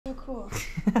cool.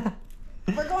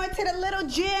 We're going to the little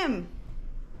gym.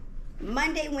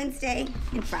 Monday, Wednesday,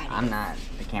 and Friday. I'm not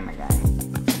the camera guy.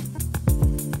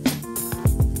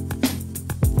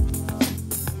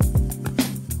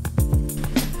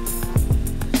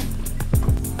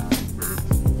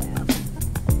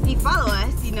 If you follow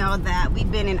us, you know that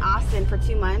we've been in Austin for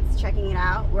 2 months checking it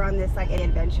out. We're on this like an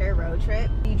adventure road trip.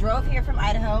 We drove here from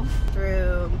Idaho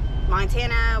through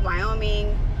Montana,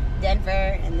 Wyoming, Denver,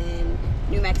 and then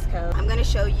New Mexico. I'm gonna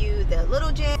show you the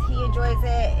little gym. He enjoys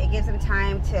it. It gives him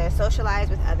time to socialize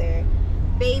with other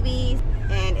babies,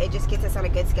 and it just gets us on a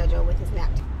good schedule with his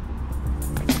nap time.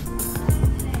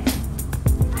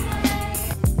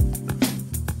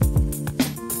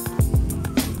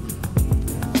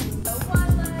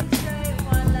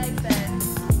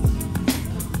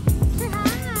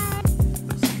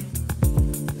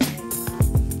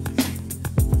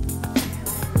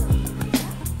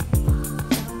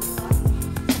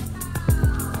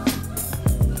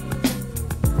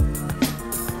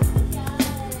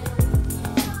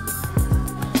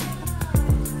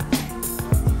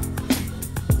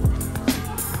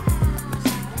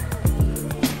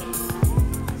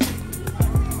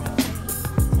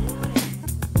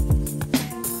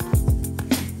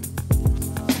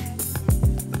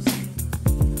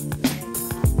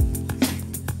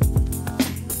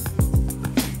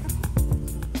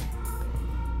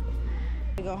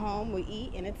 We go home, we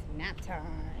eat, and it's nap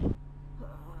time.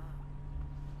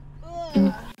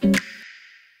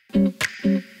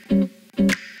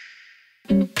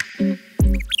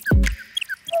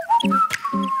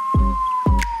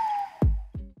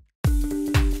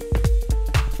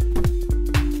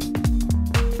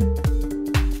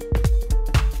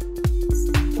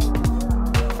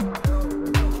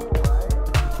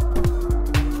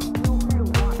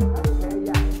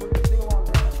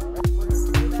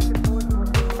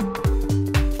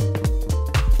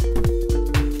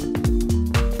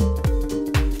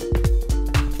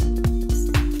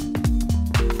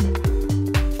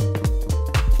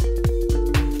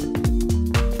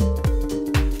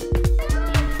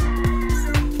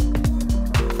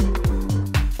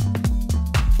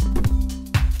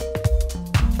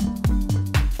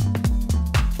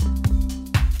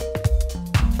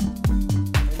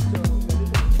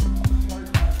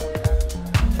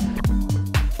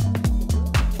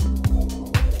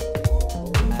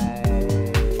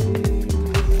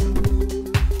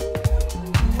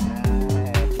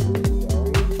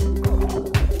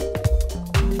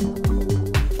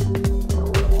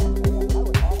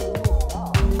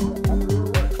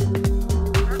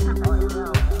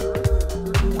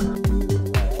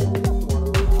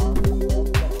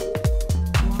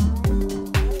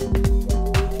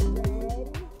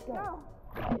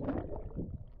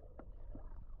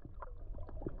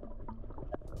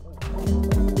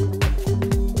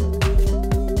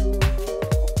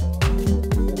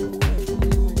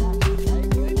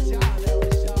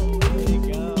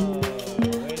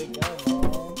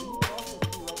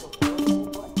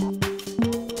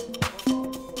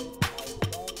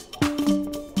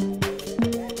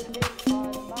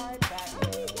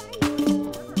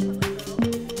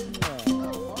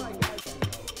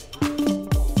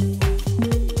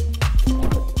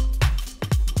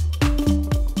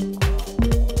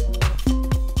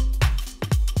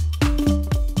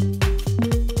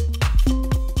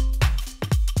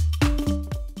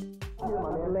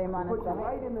 Put you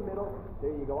right in the middle.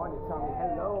 There you go, on your tummy.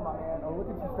 Hello, my man. Oh, look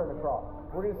at you starting to crawl.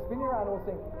 We're going to spin you around and we'll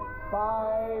sing,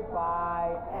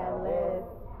 bye-bye, Ellis.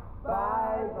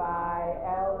 Bye-bye,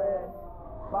 Ellis.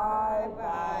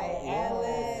 Bye-bye,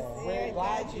 Ellis. We're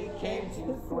glad you came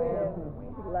to swim.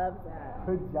 Love that.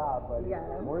 Good job, buddy. Yeah.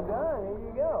 We're done. Here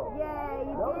you go. Yay,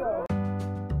 you Go, did go. it.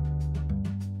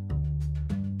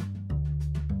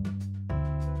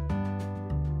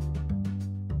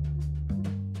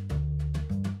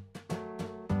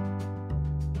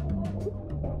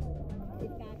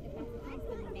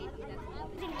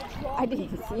 I didn't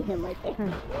even see him right there.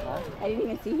 Huh? I didn't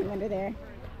even see him under there.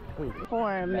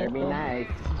 Poor Better be nice.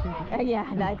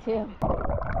 Yeah, that too.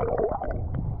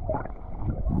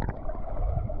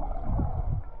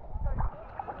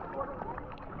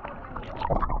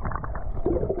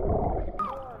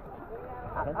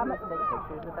 I'm gonna take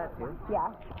pictures of that too. Yeah.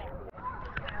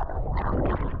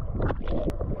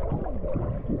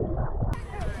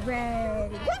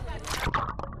 Ready, go!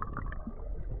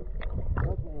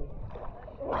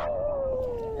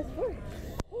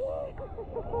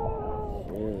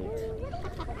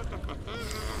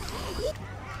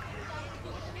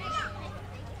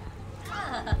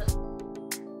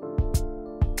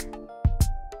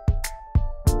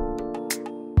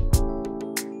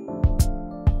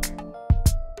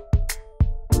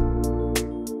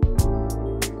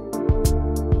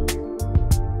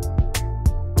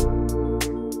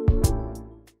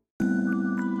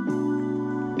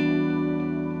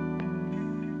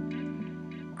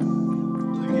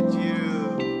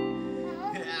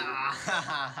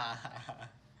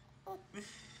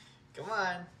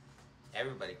 on.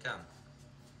 Everybody come.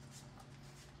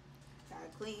 Got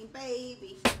a clean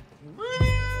baby. Woo!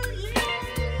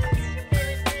 Yeah!